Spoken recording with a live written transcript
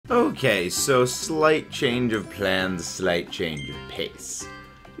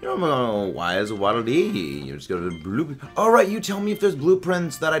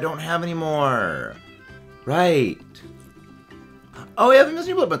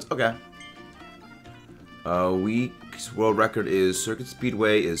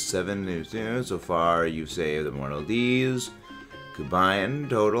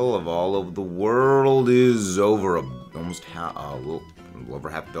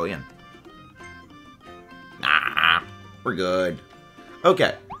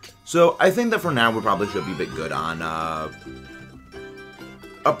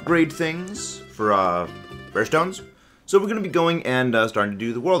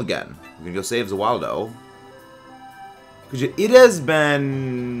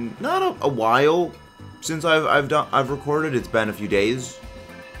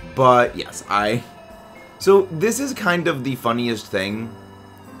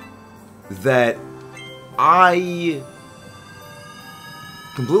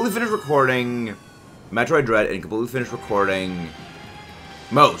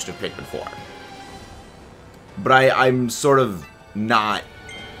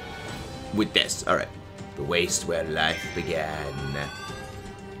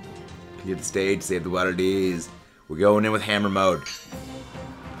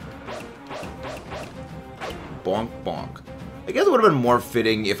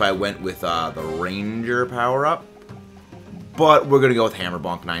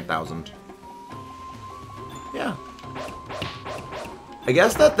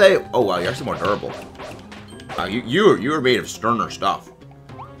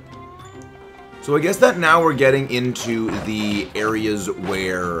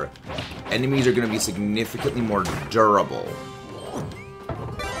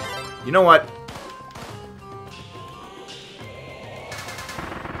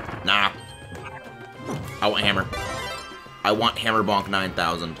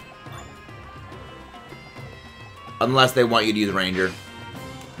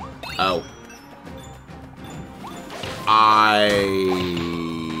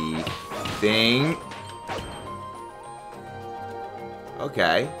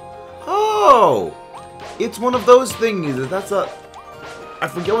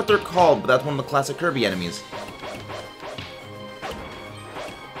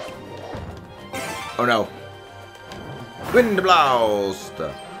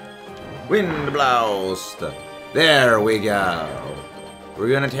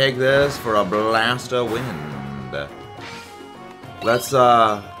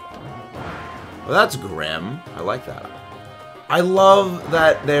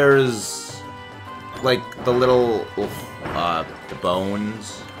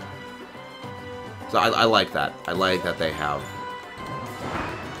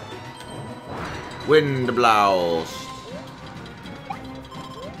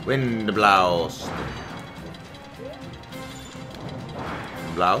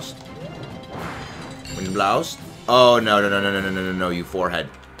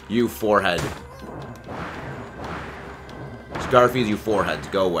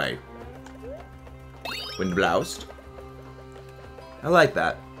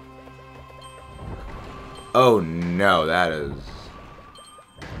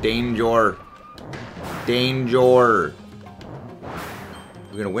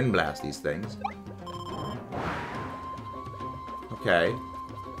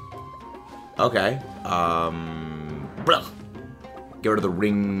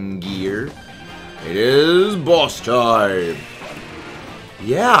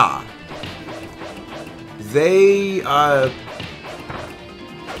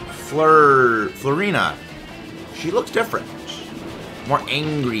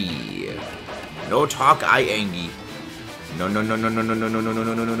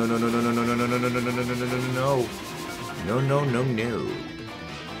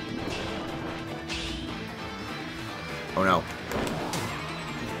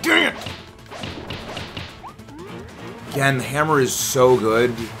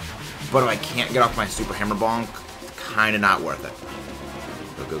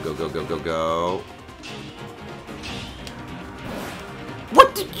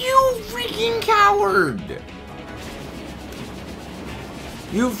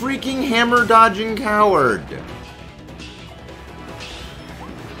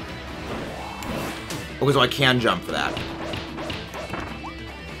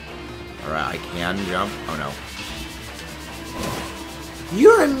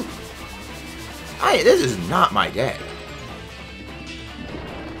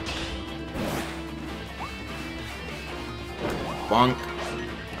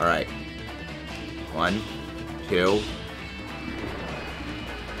Alright. 1, 2.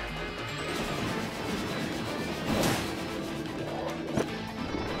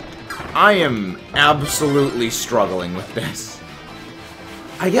 I am absolutely struggling with this.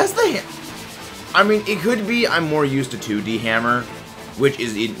 I guess I mean, it could be I'm more used to 2D hammer, which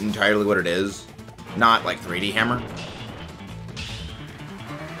is entirely what it is. Not like 3D hammer.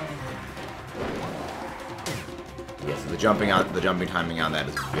 Yes, the jumping timing on that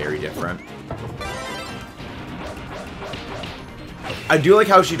is very different. I do like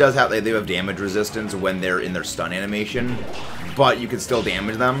how she does have, they have damage resistance when they're in their stun animation, but you can still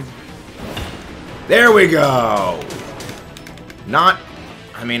damage them. There we go! Not,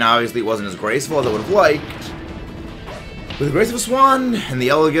 I mean, obviously it wasn't as graceful as I would have liked. With the grace of a swan and the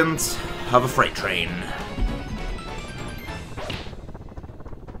elegance of a freight train.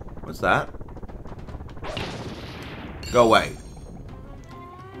 What's that? Go away.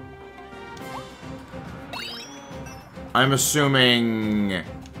 I'm assuming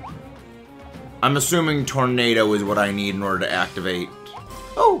tornado is what I need in order to activate.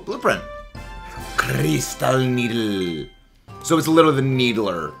 Oh, blueprint. Crystal needle. So it's literally the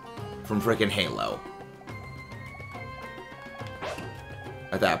Needler from frickin' Halo.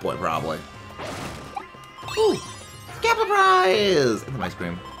 At that point, probably. Ooh! Capital prize! And some ice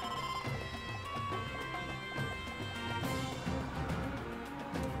cream.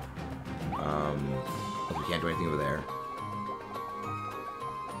 We can't do anything over there.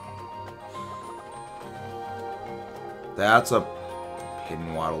 That's a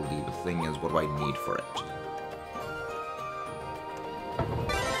hidden Waddle Dee. The thing is, what do I need for it?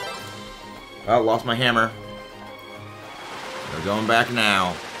 Oh, lost my hammer. We're going back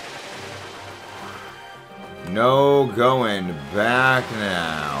now. No going back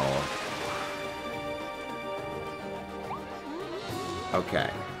now. Okay.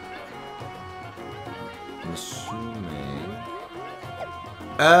 I'm assuming...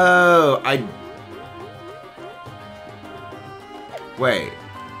 Oh, Wait.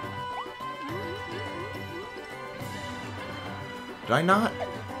 Did I not?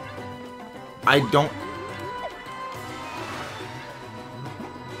 I don't...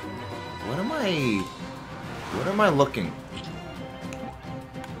 What am I looking...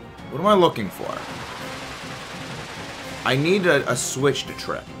 What am I looking for? I need a switch to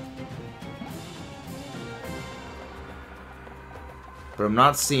trip. But I'm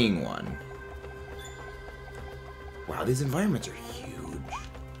not seeing one. Wow, these environments are huge.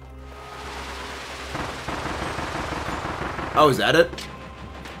 Oh, is that it?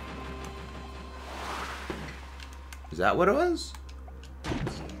 Is that what it was?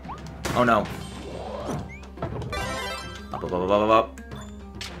 Oh no. Up, up, up, up, up, up.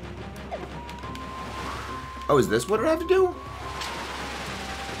 Oh, is this what I have to do?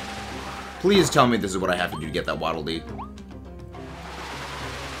 Please tell me this is what I have to do to get that Waddle Dee.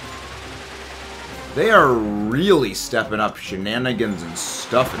 They are really stepping up shenanigans and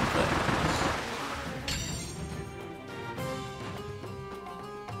stuff and things.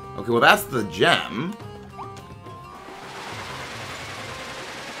 Okay, well that's the gem.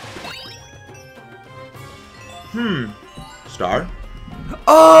 Star?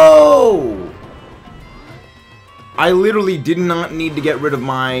 Oh! I literally did not need to get rid of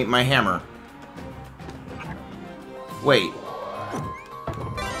my hammer. Wait.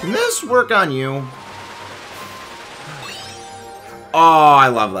 Can this work on you? Oh, I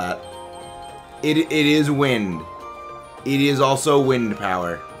love that. It is wind. It is also wind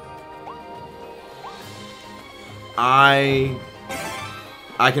power. I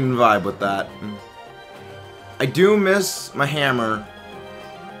can vibe with that. I do miss my hammer,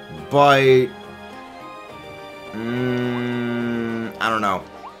 but I don't know.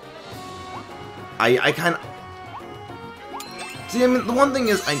 I kind of... See, I mean, the one thing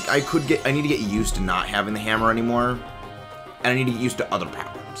is, I need to get used to not having the hammer anymore, and I need to get used to other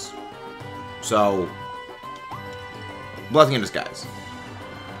powers. So, blessing in disguise.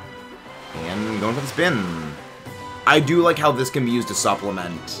 And going for the spin. I do like how this can be used to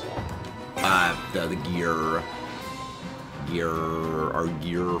supplement the our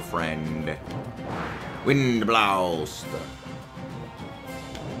gear friend. Wind Blast.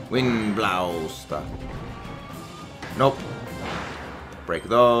 Wind Blast. Nope. Break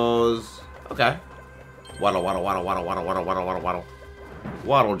those. Okay. Waddle, waddle, waddle, waddle, waddle, waddle, waddle, waddle, waddle.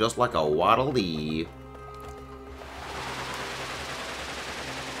 Waddle just like a Waddle Dee.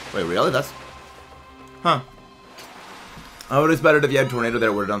 Wait, really? That's... Huh. I would have expected if you had Tornado there,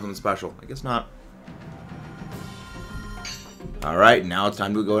 it would have done something special. I guess not. Alright, now it's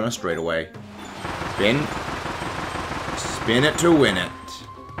time to go in a straightaway. Spin. Spin it to win it.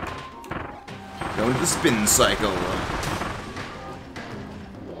 Going to the spin cycle.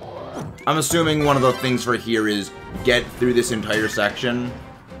 I'm assuming one of the things for here is get through this entire section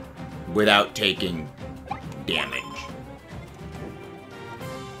without taking damage.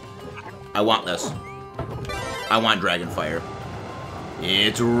 I want this. I want Dragon Fire.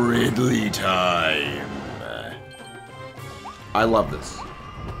 It's Ridley time. I love this.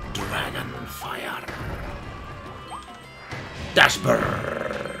 Dragon Fire. Dash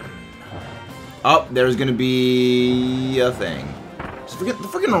burn. Oh, there's gonna be a thing. Just forget the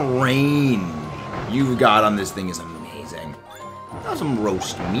freaking range you've got on this thing is amazing. Got some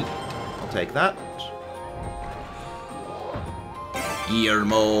roast meat. I'll take that. Gear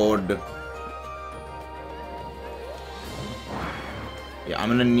mode. Yeah, I'm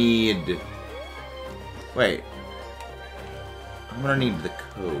gonna need... Wait. I'm gonna need the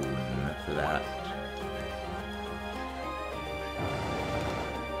code for that.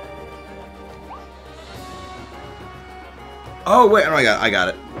 Oh, wait. Oh, I got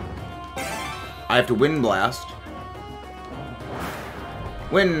it. I have to Wind Blast.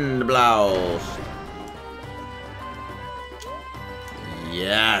 Wind Blast.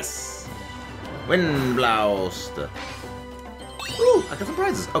 Yes. Wind Blast. Ooh, I got some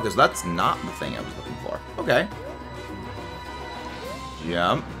prizes. Okay, so that's not the thing I was looking for. Okay.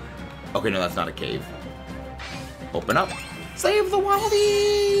 Jump. Okay, no, that's not a cave. Open up. Save the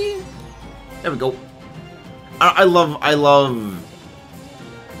Wallaby! There we go. I love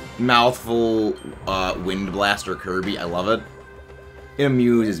Mouthful Wind Blaster Kirby. I love it. It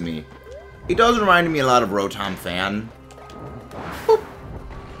amuses me. It does remind me a lot of Rotom Fan. Boop.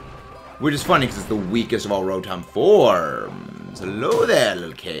 Which is funny because it's the weakest of all Rotom forms. Hello there,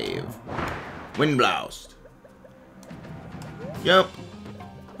 little cave. Wind Blast. Yep.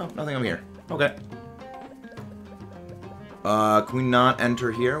 Oh, nothing over here. Okay. Can we not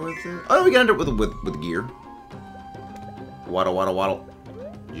enter here with it? Oh, we can enter with gear. Waddle, waddle, waddle.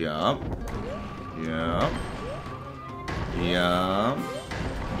 Jump. Jump. Jump.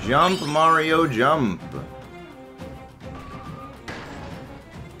 Jump, Mario, jump.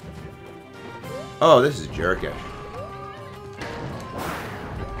 Oh, this is jerkish.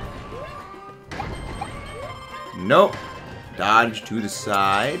 Nope. Dodge to the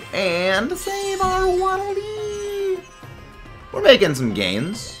side and save our Waddle-Dee. We're making some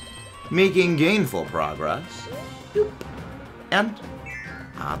gains. Making gainful progress. Boop. And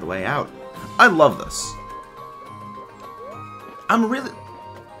the way out. I love this.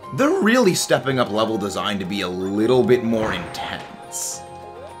 They're really stepping up level design to be a little bit more intense.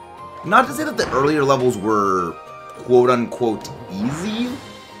 Not to say that the earlier levels were quote-unquote easy,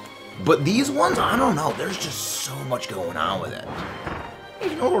 but these ones, I don't know, there's just so much going on with it.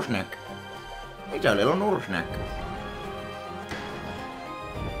 He's a noodle snack. He's a little noodle snack.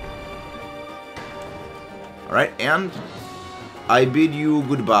 Alright, and I bid you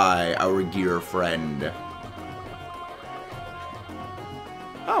goodbye, our gear friend.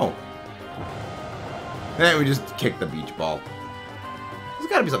 Oh. Then we just kick the beach ball. There's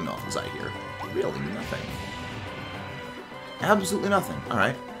gotta be something else inside here. Really nothing. Absolutely nothing.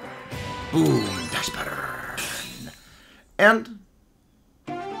 Alright. Boom. Dash burn. And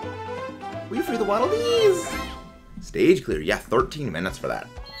we free the Waddle-Dees. Stage clear. Yeah, 13 minutes for that.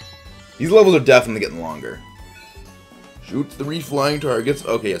 These levels are definitely getting longer. Shoot 3 flying targets.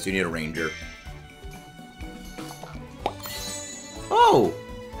 Okay, yes, you need a ranger. Oh!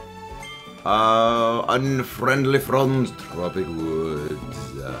 Unfriendly fronds, tropic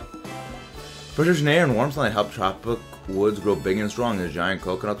woods. Precious air and warm sunlight help tropic woods grow big and strong as giant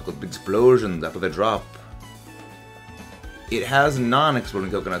coconuts with big explosions after they drop. It has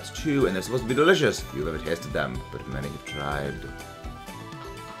non-exploding coconuts too, and they're supposed to be delicious if you've ever tasted them, but many have tried.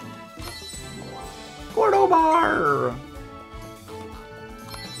 Gordo Bar!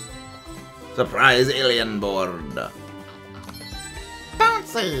 Surprise alien board!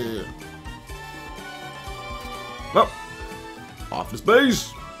 Bouncy! Well, off to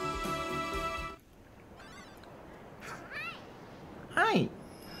space! Hi!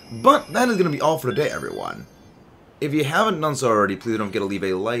 But that is going to be all for today, everyone. If you haven't done so already, please don't forget to leave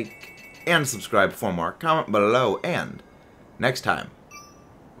a like and subscribe for more. Comment below, and next time,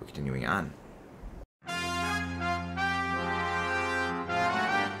 we're continuing on.